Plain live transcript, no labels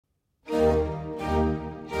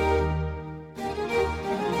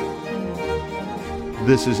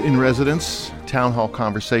This is In Residence, Town Hall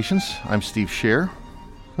Conversations. I'm Steve Scher.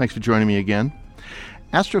 Thanks for joining me again.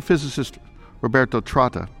 Astrophysicist Roberto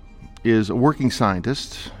Trotta is a working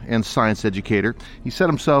scientist and science educator. He set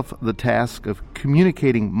himself the task of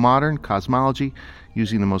communicating modern cosmology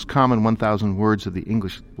using the most common 1,000 words of the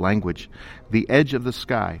English language. The edge of the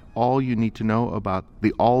sky, all you need to know about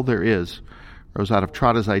the all there is, rose out of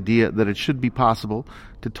Trotta's idea that it should be possible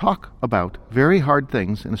to talk about very hard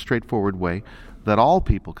things in a straightforward way that all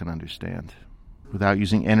people can understand without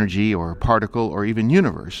using energy or a particle or even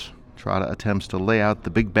universe. Trotta attempts to lay out the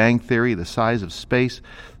Big Bang Theory, the size of space,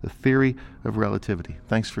 the theory of relativity.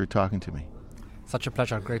 Thanks for talking to me. Such a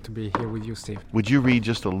pleasure. Great to be here with you, Steve. Would you read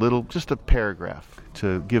just a paragraph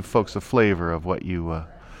to give folks a flavor of what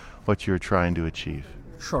you're trying to achieve?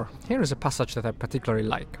 Sure. Here is a passage that I particularly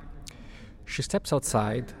like. She steps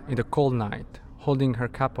outside in the cold night, holding her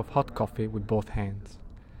cup of hot coffee with both hands.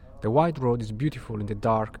 The wide road is beautiful in the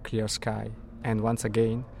dark, clear sky, and once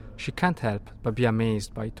again, she can't help but be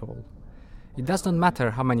amazed by it all. It does not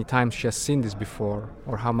matter how many times she has seen this before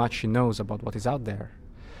or how much she knows about what is out there.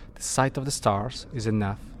 The sight of the stars is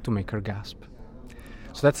enough to make her gasp.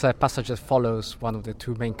 So that's a passage that follows one of the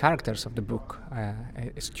two main characters of the book,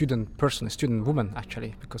 a student woman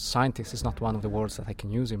actually, because scientist is not one of the words that I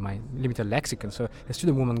can use in my limited lexicon. So a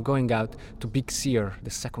student woman going out to Big Sur,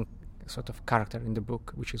 the second sort of character in the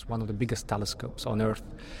book, which is one of the biggest telescopes on Earth.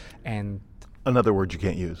 And another word you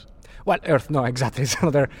can't use. Well, Earth, no, exactly. It's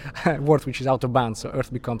another word which is out of bounds. So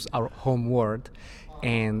Earth becomes our home world.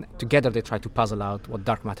 And together they try to puzzle out what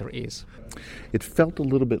dark matter is. It felt a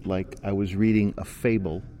little bit like I was reading a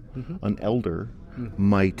fable. Mm-hmm. An elder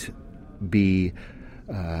might be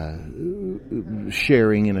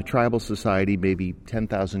sharing in a tribal society maybe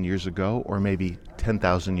 10,000 years ago or maybe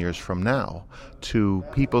 10,000 years from now to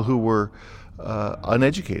people who were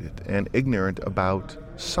uneducated and ignorant about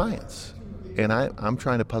science. And I'm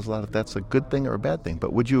trying to puzzle out if that's a good thing or a bad thing.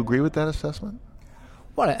 But would you agree with that assessment?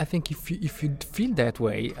 Well, I think if you feel that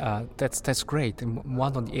way, that's great. And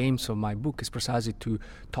one of the aims of my book is precisely to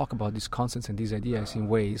talk about these concepts and these ideas in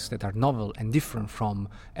ways that are novel and different from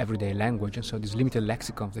everyday language. And so this limited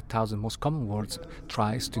lexicon of the 1,000 most common words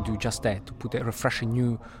tries to do just that, to put a refreshing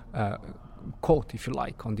new quote, if you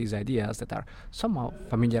like, on these ideas that are somehow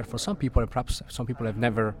familiar for some people and perhaps some people have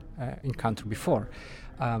never encountered before.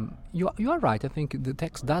 You are right. I think the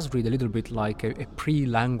text does read a little bit like a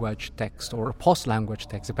pre-language text or a post-language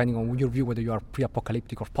text, depending on your view whether you are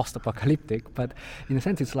pre-apocalyptic or post-apocalyptic. But in a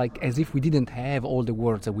sense, it's like as if we didn't have all the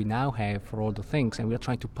words that we now have for all the things, and we are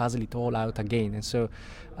trying to puzzle it all out again. And so,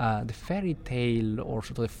 the fairy tale or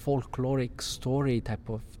sort of the folkloric story type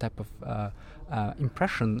of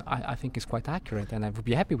impression, I think, is quite accurate, and I would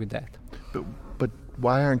be happy with that. But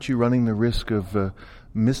why aren't you running the risk of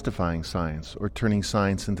mystifying science or turning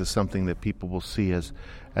science into something that people will see as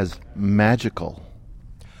magical?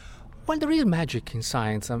 Well, there is magic in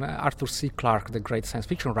science. Arthur C. Clarke, the great science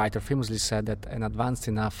fiction writer, famously said that an advanced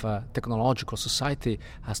enough technological society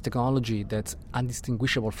has technology that's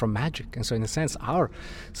undistinguishable from magic. And so in a sense, our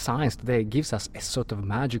science today gives us a sort of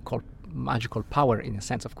magical power, in a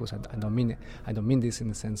sense. Of course, I don't mean this in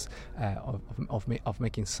the sense of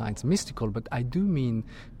making science mystical, but I do mean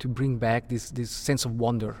to bring back this sense of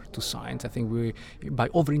wonder to science. I think by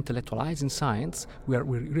over-intellectualizing science, we're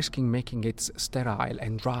risking making it sterile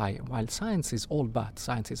and dry, while science is all but.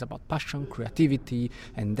 Science is about passion, creativity,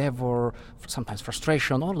 endeavor, sometimes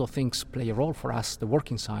frustration. All those things play a role for us, the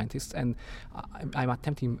working scientists, and I'm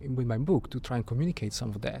attempting with my book to try and communicate some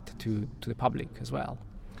of that to the public as well.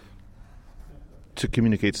 To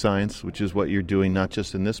communicate science, which is what you're doing not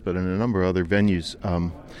just in this but in a number of other venues,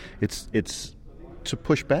 it's to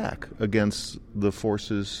push back against the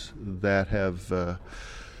forces that have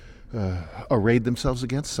arrayed themselves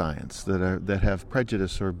against science, that have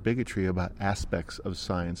prejudice or bigotry about aspects of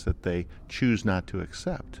science that they choose not to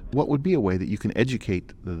accept. What would be a way that you can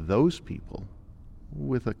educate those people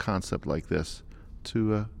with a concept like this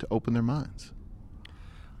to open their minds?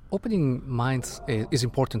 Opening minds is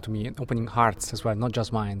important to me, and opening hearts as well, not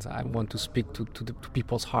just minds. I want to speak to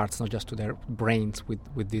people's hearts, not just to their brains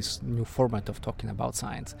with this new format of talking about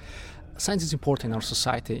science. Science is important in our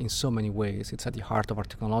society in so many ways. It's at the heart of our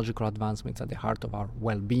technological advancements, at the heart of our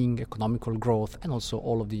well-being, economical growth, and also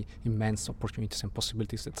all of the immense opportunities and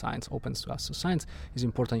possibilities that science opens to us. So science is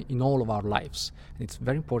important in all of our lives. And it's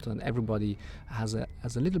very important that everybody has a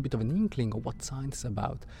little bit of an inkling of what science is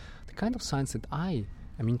about. The kind of science that I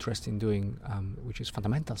am interested in doing, which is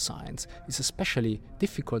fundamental science, is especially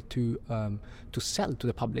difficult to sell to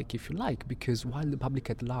the public, if you like, because while the public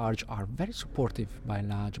at large are very supportive by and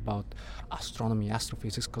large about astronomy,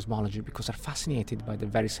 astrophysics, cosmology, because they're fascinated by the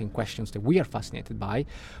very same questions that we are fascinated by,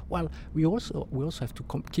 well, we also have to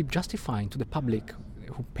keep justifying to the public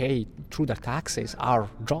who pay through their taxes our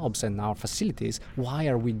jobs and our facilities, why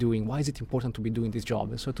is it important to be doing this job?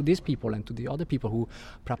 And so to these people and to the other people who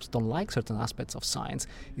perhaps don't like certain aspects of science,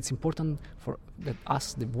 it's important for that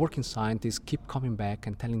us, the working scientists, keep coming back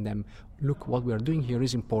and telling them, look, what we are doing here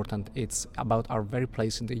is important. It's about our very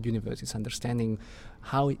place in the universe. It's understanding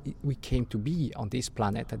how we came to be on this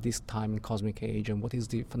planet at this time in cosmic age, and what is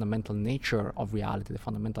the fundamental nature of reality, the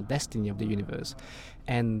fundamental destiny of the universe.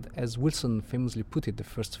 And as Wilson famously put it, the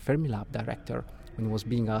first Fermilab director, when he was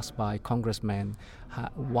being asked by congressmen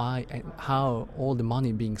how all the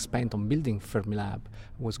money being spent on building Fermilab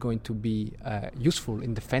was going to be useful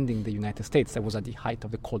in defending the United States. That was at the height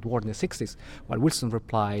of the Cold War in the 60s. While Wilson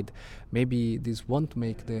replied, maybe this won't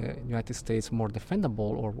make the United States more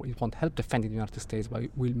defendable, or it won't help defending the United States, but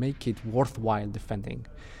it will make it worthwhile defending.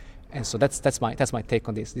 And so that's my take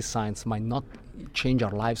on this. This science might not change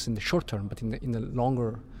our lives in the short term, but in the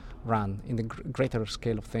longer run, in the greater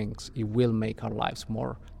scale of things, it will make our lives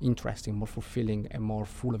more interesting, more fulfilling, and more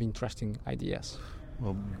full of interesting ideas.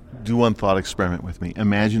 Well, do one thought experiment with me.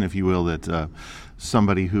 Imagine, if you will, that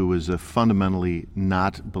somebody who is fundamentally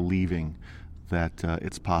not believing that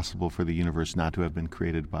it's possible for the universe not to have been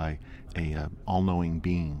created by a all-knowing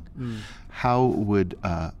being. How would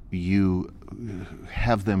you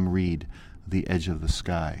have them read The Edge of the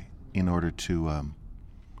Sky in order to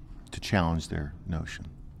challenge their notion?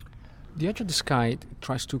 The Edge of the Sky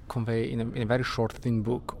tries to convey in a very short, thin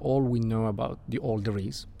book all we know about all there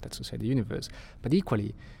is, that's to say the universe, but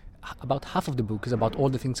equally about half of the book is about all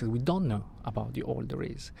the things that we don't know about the all there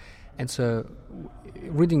is. And so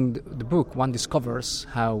reading the book, one discovers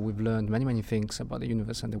how we've learned many, many things about the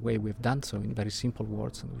universe and the way we've done so in very simple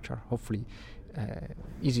words, and which are hopefully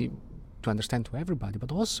easy to understand to everybody,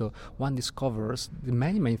 but also one discovers the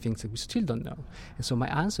many, many things that we still don't know. And so my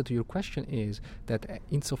answer to your question is that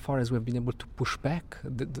insofar as we've been able to push back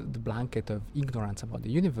the blanket of ignorance about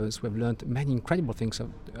the universe, we've learned many incredible things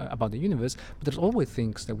about the universe, but there's always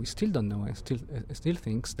things that we still don't know, and still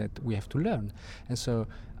things that we have to learn. And so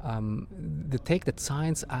the take that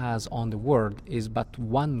science has on the world is but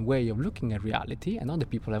one way of looking at reality, and other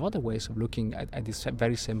people have other ways of looking at this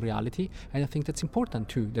very same reality. And I think that's important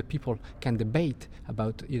too, that people can debate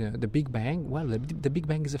about the Big Bang. Well, the Big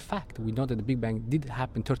Bang is a fact. We know that the Big Bang did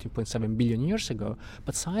happen 13.7 billion years ago,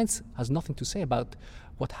 but science has nothing to say about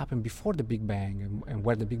what happened before the Big Bang and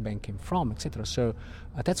where the Big Bang came from, etc. So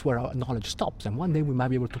that's where our knowledge stops. And one day we might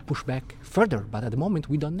be able to push back further, but at the moment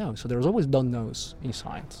we don't know. So there's always don't knows in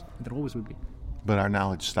science. There always will be. But our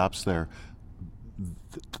knowledge stops there.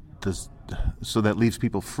 So that leaves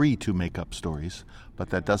people free to make up stories, but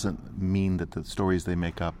that doesn't mean that the stories they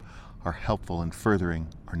make up are helpful in furthering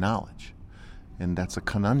our knowledge. And that's a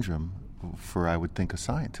conundrum for, I would think, a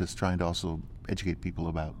scientist trying to also educate people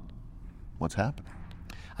about what's happening.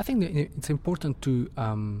 I think that it's important to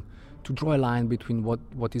draw a line between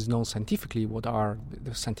what is known scientifically, what are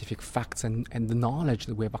the scientific facts and the knowledge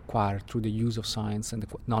that we have acquired through the use of science, and the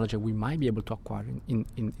knowledge that we might be able to acquire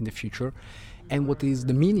in the future, and what is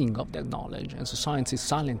the meaning of that knowledge. And so science is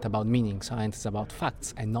silent about meaning. Science is about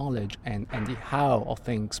facts and knowledge and the how of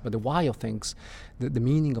things, but the why of things, the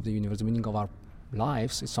meaning of the universe, the meaning of our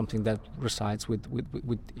lives is something that resides with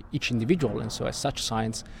each individual. And so as such,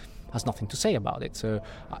 science has nothing to say about it. So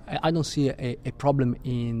I don't see a problem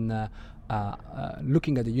in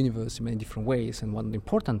looking at the universe in many different ways. And one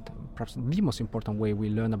important, perhaps the most important way we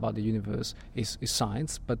learn about the universe is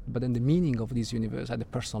science. But then the meaning of this universe at the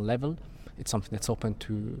personal level, it's something that's open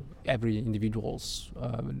to every individual's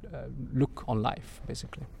look on life,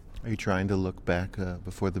 basically. Are you trying to look back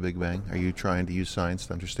before the Big Bang? Are you trying to use science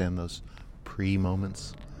to understand those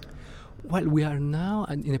pre-moments? Well, we are now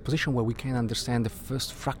in a position where we can understand the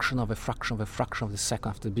first fraction of a fraction of a fraction of the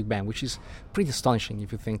second after the Big Bang, which is pretty astonishing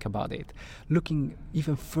if you think about it. Looking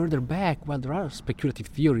even further back, well, there are speculative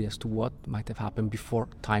theories as to what might have happened before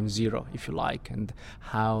time zero, if you like, and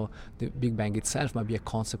how the Big Bang itself might be a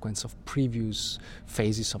consequence of previous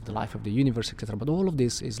phases of the life of the universe, etc. But all of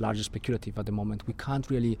this is largely speculative at the moment. We can't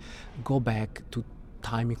really go back to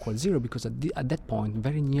time equals zero, because at that point,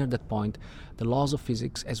 very near that point, the laws of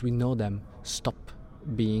physics as we know them stop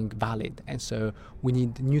being valid, and so we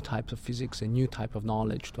need new types of physics, a new type of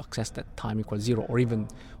knowledge to access that time equals zero, or even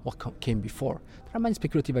what came before. There are many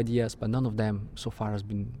speculative ideas, but none of them so far has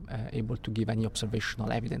been able to give any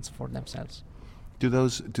observational evidence for themselves. Do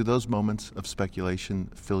those moments of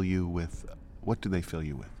speculation fill you with, what do they fill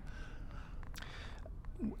you with?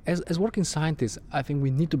 As working scientists, I think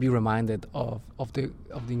we need to be reminded of the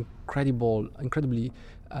incredibly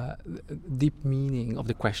deep meaning of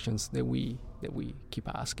the questions that we keep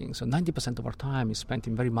asking. So 90% of our time is spent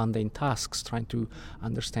in very mundane tasks, trying to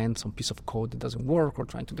understand some piece of code that doesn't work, or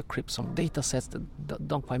trying to decrypt some data sets that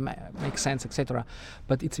don't quite make sense, etc.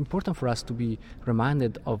 But it's important for us to be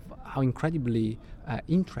reminded of how incredibly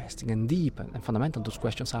interesting and deep and fundamental those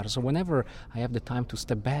questions are. So whenever I have the time to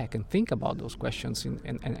step back and think about those questions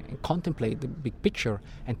and contemplate the big picture,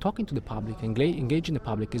 and talking to the public, engaging the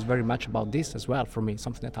public is very much about this as well for me.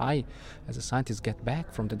 Something that I, as a scientist, get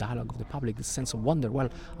back from the dialogue of the public, this sense of wonder. Well,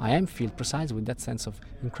 I am filled precisely with that sense of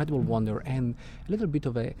incredible wonder and a little bit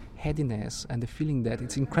of a headiness and the feeling that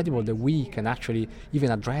it's incredible that we can actually even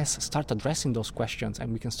start addressing those questions,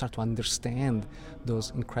 and we can start to understand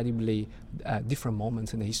those incredibly different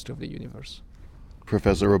moments in the history of the universe.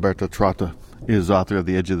 Professor Roberto Trotta is author of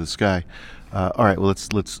The Edge of the Sky. All right, well,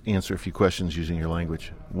 let's answer a few questions using your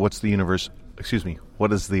language. What is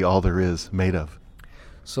the all there is made of?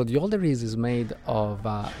 So the all there is made of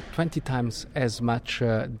 20 times as much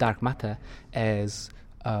dark matter as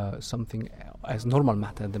something as normal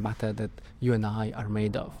matter, the matter that you and I are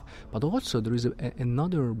made of. But also there is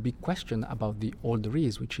another big question about the all there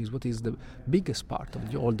is, which is what is the biggest part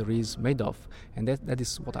of the all there is made of, and that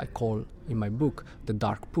is what I call in my book the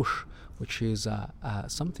dark push, which is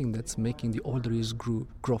something that's making the all there is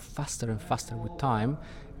grow faster and faster with time,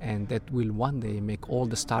 and that will one day make all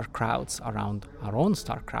the star crowds around our own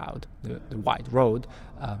star crowd, the wide road,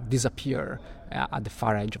 disappear at the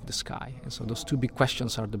far edge of the sky. And so those two big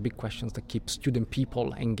questions are the big questions that keep student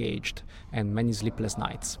people engaged and many sleepless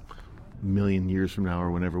nights. A million years from now,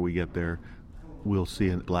 or whenever we get there, we'll see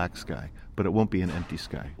a black sky, but it won't be an empty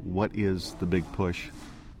sky. What is the big push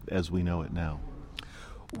as we know it now?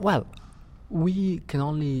 Well, we can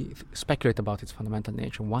only speculate about its fundamental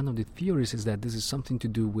nature. One of the theories is that this is something to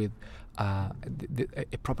do with a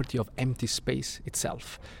property of empty space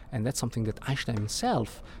itself. And that's something that Einstein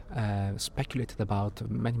himself speculated about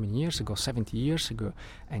many years ago, 70 years ago.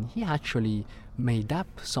 And he actually made up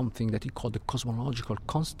something that he called the cosmological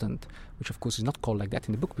constant, which of course is not called like that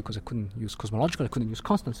in the book because I couldn't use cosmological, I couldn't use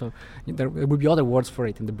constant, so there will be other words for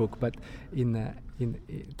it in the book. But in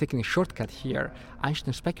taking a shortcut here,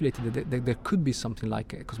 Einstein speculated that there could be something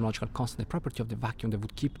like a cosmological constant, a property of the vacuum that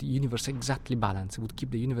would keep the universe exactly balanced. It would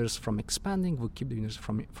keep the universe from expanding, would keep the universe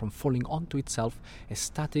from falling onto itself, a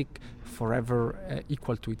static, forever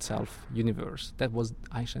equal to itself universe. That was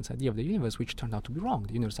Einstein's idea of the universe, which turned out to be wrong.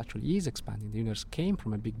 The universe actually is expanding. The universe came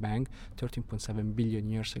from a Big Bang 13.7 billion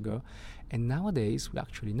years ago, and nowadays we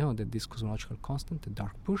actually know that this cosmological constant, the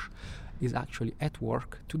dark push, is actually at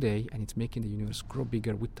work today, and it's making the universe grow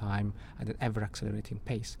bigger with time at an ever-accelerating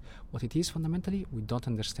pace. What it is fundamentally, we don't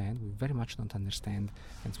understand. We very much don't understand,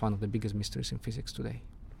 and it's one of the biggest mysteries in physics today.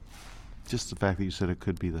 Just the fact that you said it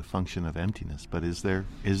could be the function of emptiness, but is there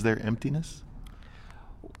emptiness?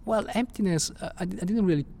 Well, emptiness, I didn't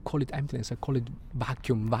really call it emptiness, I call it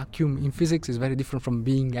vacuum. Vacuum in physics is very different from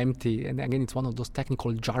being empty, and again, it's one of those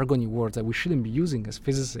technical jargony words that we shouldn't be using as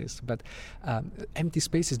physicists, but empty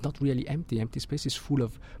space is not really empty. Empty space is full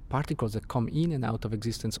of particles that come in and out of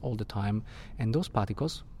existence all the time, and those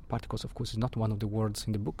particles of course is not one of the words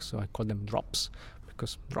in the book, so I call them drops,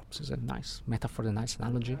 because drops is a nice metaphor, a nice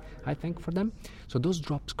analogy, I think, for them. So those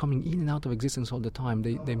drops coming in and out of existence all the time,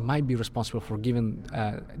 they might be responsible for giving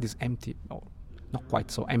this empty, or not quite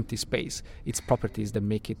so empty space, its properties that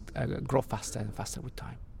make it grow faster and faster with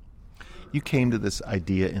time. You came to this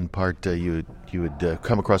idea in part, you had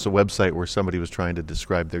come across a website where somebody was trying to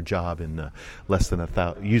describe their job in less than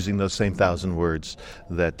using those same 1,000 words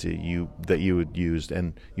that you had used,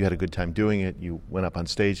 and you had a good time doing it. You went up on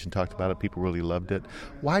stage and talked about it. People really loved it.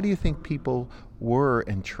 Why do you think people were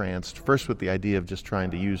entranced, first with the idea of just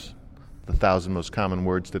trying to use the 1,000 most common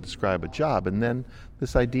words to describe a job, and then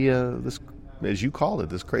this idea, this, as you called it,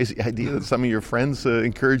 this crazy idea that some of your friends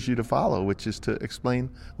encouraged you to follow, which is to explain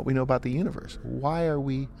what we know about the universe? Why are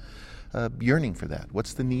we yearning for that?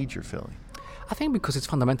 What's the need you're feeling? I think because it's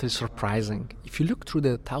fundamentally surprising. If you look through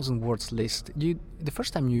the 1,000 words list, the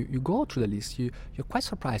first time you go through the list, you're quite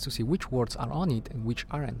surprised to see which words are on it and which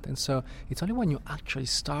aren't. And so it's only when you actually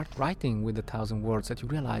start writing with the 1,000 words that you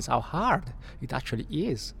realize how hard it actually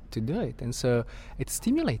is to do it. And so it's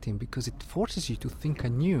stimulating because it forces you to think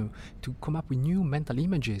anew, to come up with new mental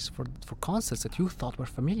images for concepts that you thought were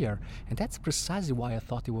familiar. And that's precisely why I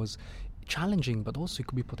thought it was challenging, but also it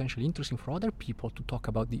could be potentially interesting for other people to talk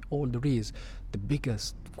about all there is, the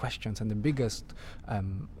biggest questions and the biggest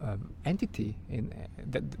entity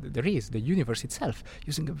that there is, the universe itself,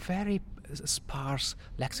 using a very sparse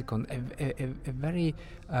lexicon, a very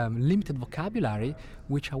limited vocabulary,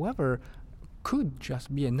 which, however, could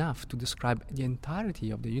just be enough to describe the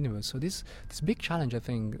entirety of the universe. So this big challenge, I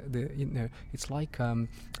think, it's like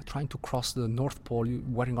trying to cross the North Pole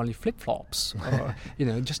wearing only flip-flops, or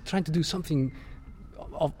just trying to do something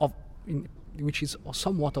which is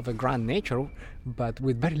somewhat of a grand nature, but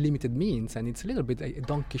with very limited means. And it's a little bit a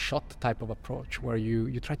Don Quixote type of approach, where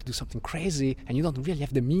you try to do something crazy and you don't really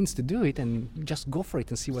have the means to do it, and you just go for it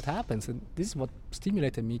and see what happens. And this is what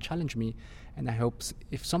stimulated me, challenged me, and I hope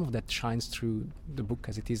if some of that shines through the book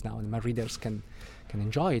as it is now and my readers can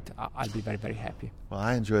enjoy it, I'll be very, very happy. Well,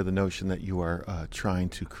 I enjoy the notion that you are trying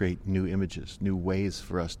to create new images, new ways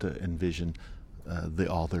for us to envision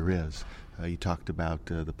the all there is. You talked about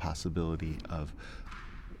the possibility of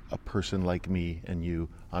a person like me and you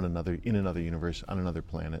in another universe, on another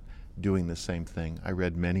planet, doing the same thing. I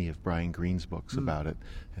read many of Brian Greene's books about it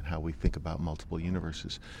and how we think about multiple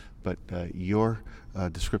universes. But your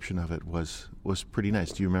description of it was pretty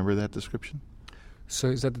nice. Do you remember that description? So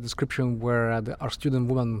is that the description where our student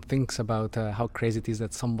woman thinks about how crazy it is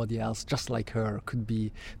that somebody else, just like her, could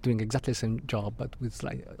be doing exactly the same job, but with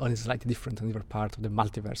only slightly different and different part of the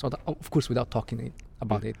multiverse? Of course, without talking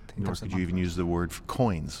about it. Nor could you even use the word for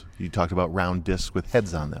coins. You talked about round discs with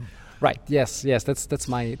heads on them. Right. Yes. That's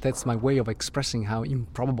my way of expressing how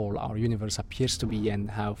improbable our universe appears to be, and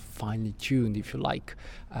how finely tuned, if you like,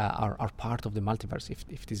 our part of the multiverse,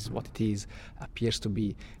 if this is what it is, appears to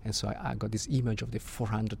be. And so I got this image of the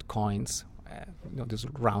 400 coins. Those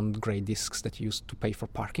round grey discs that you use to pay for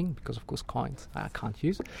parking, because of course coins I can't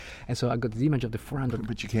use, and so I got the image of the 400.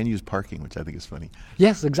 But you can use parking, which I think is funny.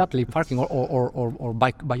 Yes, exactly, parking, or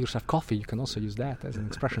buy yourself coffee. You can also use that as an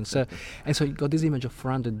expression. So you got this image of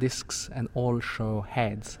 400 discs, and all show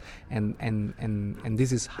heads, and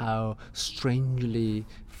this is how strangely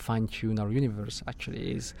fine-tuned our universe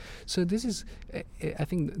actually is. So this is, I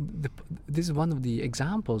think, this is one of the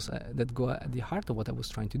examples that go at the heart of what I was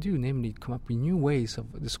trying to do, namely come up with new ways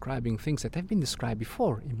of describing things that have been described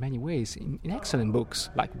before in many ways in excellent books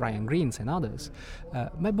like Brian Greene's and others.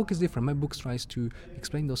 My book is different. My book tries to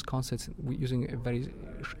explain those concepts using a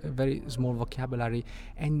very small vocabulary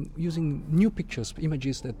and using new pictures,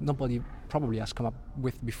 images that nobody probably has come up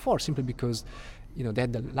with before, simply because they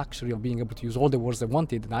had the luxury of being able to use all the words they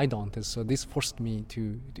wanted, and I don't. And so this forced me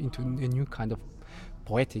into a new kind of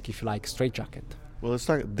poetic, if you like, straitjacket. Well, let's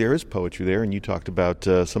talk. There is poetry there, and you talked about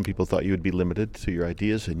some people thought you would be limited to your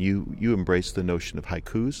ideas, and you embraced the notion of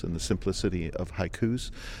haikus and the simplicity of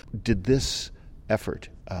haikus. Did this effort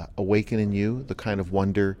awaken in you the kind of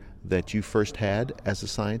wonder that you first had as a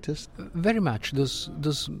scientist? Very much.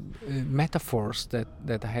 Those metaphors that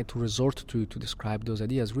I had to resort to describe those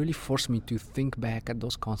ideas really forced me to think back at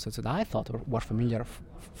those concepts that I thought were familiar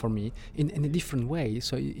for me in a different way.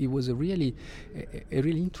 So it was a really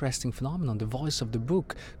interesting phenomenon. The voice of the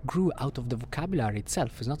book grew out of the vocabulary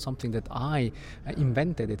itself. It's not something that I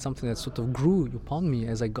invented. It's something that sort of grew upon me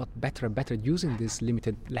as I got better and better at using this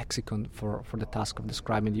limited lexicon for the task of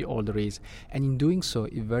describing the all there is. And in doing so,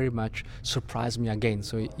 it very much surprised me again.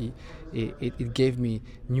 So it gave me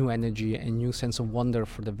new energy and new sense of wonder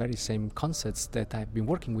for the very same concepts that I've been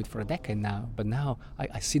working with for a decade now. But now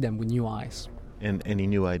I see them with new eyes. And any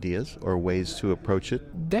new ideas or ways to approach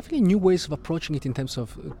it? Definitely new ways of approaching it in terms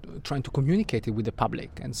of trying to communicate it with the public.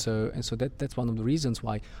 And so that's one of the reasons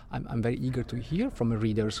why I'm very eager to hear from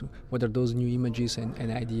readers whether those new images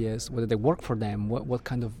and ideas, whether they work for them, what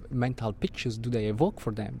kind of mental pictures do they evoke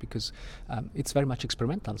for them, because it's very much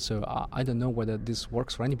experimental. So I don't know whether this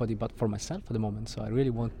works for anybody but for myself at the moment. So I really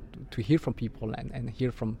want to hear from people and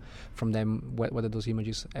hear from them whether those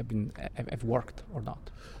images have worked or not.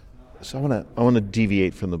 So I want to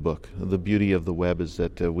deviate from the book. The beauty of the web is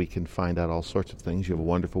that we can find out all sorts of things. You have a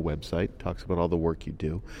wonderful website, talks about all the work you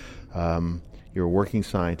do. You're a working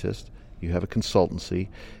scientist. You have a consultancy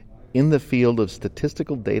in the field of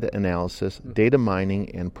statistical data analysis, data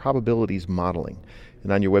mining, and probabilities modeling.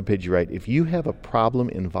 And on your webpage you write, if you have a problem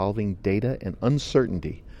involving data and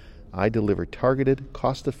uncertainty, I deliver targeted,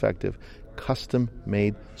 cost-effective,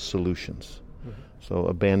 custom-made solutions. Mm-hmm. So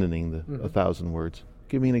abandoning the 1,000 words.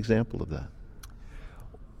 Give me an example of that.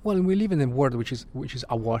 Well, we live in a world which is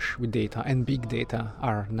awash with data, and big data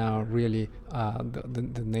are now really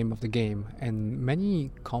the name of the game. And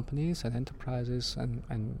many companies and enterprises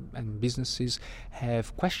and businesses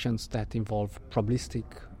have questions that involve probabilistic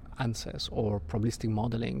answers or probabilistic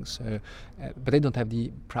modeling. So, but they don't have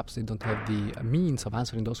the means of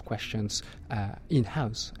answering those questions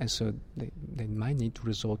in-house, and so they might need to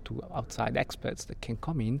resort to outside experts that can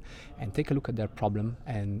come in and take a look at their problem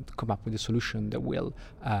and come up with a solution that will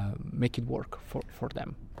make it work for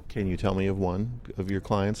them. Can you tell me of one of your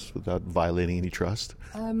clients without violating any trust?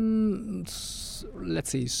 Let's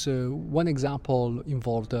see. So one example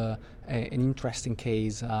involved an interesting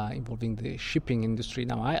case involving the shipping industry.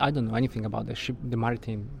 Now, I don't know anything about the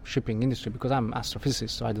maritime shipping industry because I'm an astrophysicist,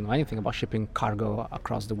 so I don't know anything about shipping cargo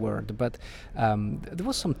across the world. But there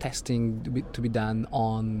was some testing to be done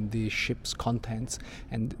on the ship's contents,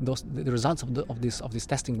 and the results of this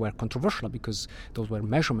testing were controversial because those were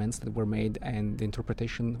measurements that were made, and the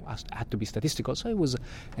interpretation had to be statistical. So it was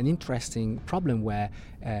an interesting problem where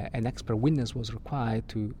an expert witness was required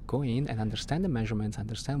to go in and understand the measurements,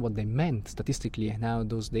 understand what they meant statistically, and how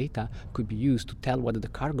those data could be used to tell whether the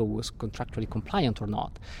cargo was contractually compliant or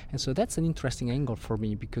not. And so that's an interesting angle for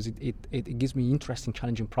me because it gives me interesting,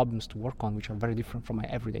 challenging problems to work on, which are very different from my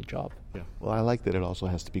everyday job. Yeah. Well, I like that it also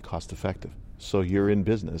has to be cost effective. So you're in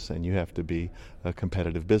business and you have to be a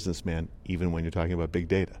competitive businessman even when you're talking about big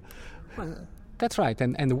data. Well, that's right,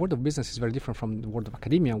 and the world of business is very different from the world of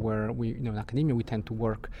academia, where in academia we tend to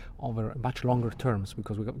work over much longer terms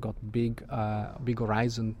because we've got big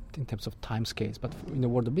horizon in terms of time scales. But in the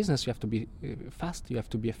world of business, you have to be fast, you have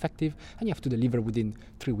to be effective, and you have to deliver within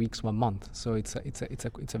 3 weeks, 1 month. So it's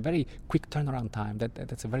a very quick turnaround time.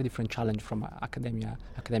 That's a very different challenge from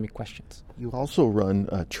academic questions. You also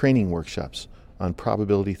run training workshops on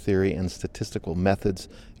probability theory and statistical methods.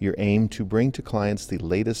 Your aim to bring to clients the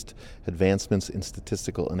latest advancements in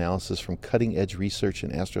statistical analysis from cutting-edge research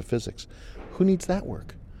in astrophysics. Who needs that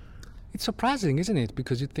work? It's surprising, isn't it?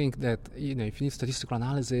 Because you think that if you need statistical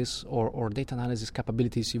analysis or data analysis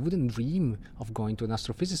capabilities, you wouldn't dream of going to an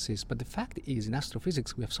astrophysicist. But the fact is, in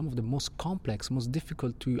astrophysics, we have some of the most complex, most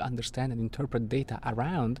difficult to understand and interpret data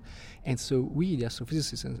around. And so we, the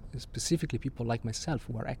astrophysicists, and specifically people like myself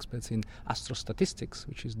who are experts in astrostatistics,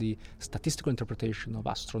 which is the statistical interpretation of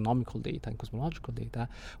astronomical data and cosmological data,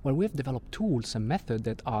 well, we have developed tools and methods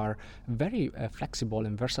that are very flexible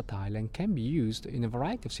and versatile and can be used in a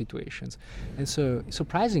variety of situations. And so,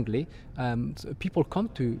 surprisingly, people come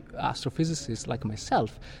to astrophysicists like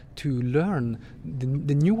myself to learn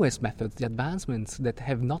the newest methods, the advancements that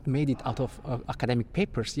have not made it out of academic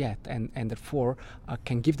papers yet, and therefore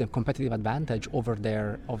can give them competitive advantage over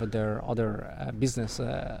their other business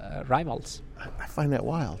rivals. I find that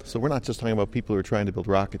wild. So we're not just talking about people who are trying to build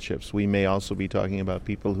rocket ships. We may also be talking about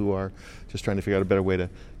people who are just trying to figure out a better way to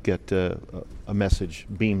get a message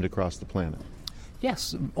beamed across the planet.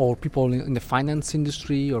 Yes, or people in the finance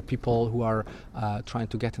industry, or people who are trying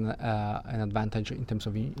to get an advantage in terms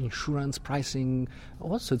of insurance pricing.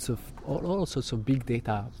 All sorts of big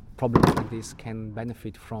data problems like this can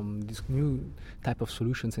benefit from these new type of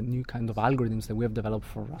solutions and new kind of algorithms that we have developed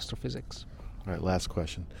for astrophysics. All right, last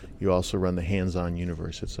question. You also run the Hands-On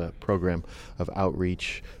Universe. It's a program of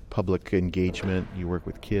outreach, public engagement. You work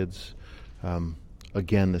with kids.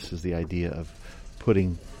 Again, this is the idea of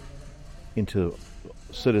putting into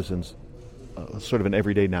citizens sort of an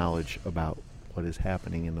everyday knowledge about what is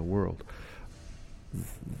happening in the world.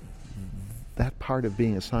 That part of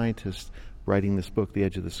being a scientist, writing this book, The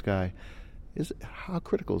Edge of the Sky, how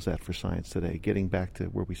critical is that for science today, getting back to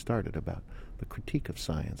where we started about the critique of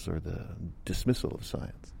science or the dismissal of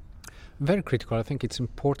science? Very critical. I think it's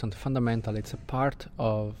important, fundamental. It's a part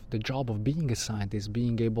of the job of being a scientist,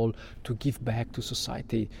 being able to give back to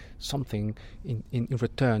society something in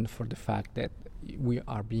return for the fact that we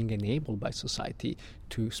are being enabled by society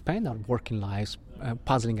to spend our working lives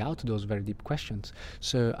puzzling out those very deep questions.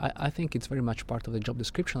 So I think it's very much part of the job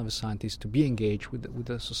description of a scientist to be engaged with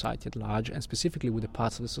the society at large, and specifically with the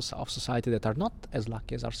parts of society that are not as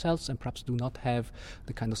lucky as ourselves and perhaps do not have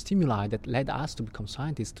the kind of stimuli that led us to become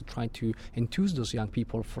scientists, to try to enthuse those young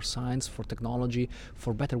people for science, for technology,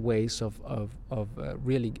 for better ways of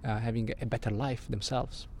really having a better life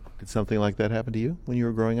themselves. Did something like that happen to you when you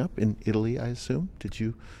were growing up in Italy, I assume? Did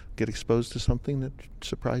you get exposed to something that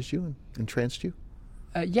surprised you and entranced you?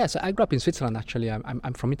 Yes, I grew up in Switzerland, actually.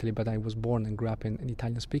 I'm from Italy, but I was born and grew up in an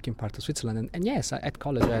Italian-speaking part of Switzerland. And yes, at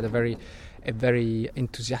college I had a very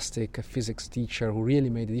enthusiastic physics teacher who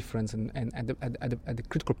really made a difference. And at the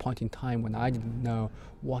critical point in time when I didn't know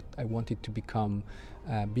what I wanted to become,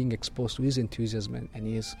 being exposed to his enthusiasm and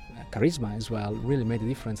his charisma as well really made a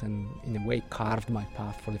difference and in a way carved my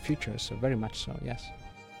path for the future. So very much so, yes.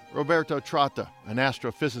 Roberto Trotta, an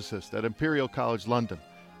astrophysicist at Imperial College London.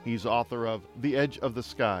 He's author of The Edge of the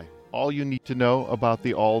Sky, All You Need to Know About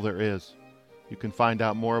the All There Is. You can find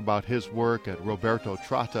out more about his work at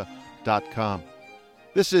robertotrotta.com.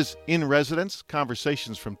 This is In Residence,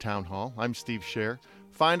 Conversations from Town Hall. I'm Steve Scher.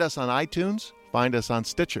 Find us on iTunes. Find us on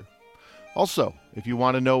Stitcher. Also, if you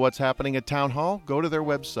want to know what's happening at Town Hall, go to their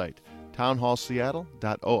website,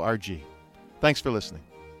 townhallseattle.org. Thanks for listening.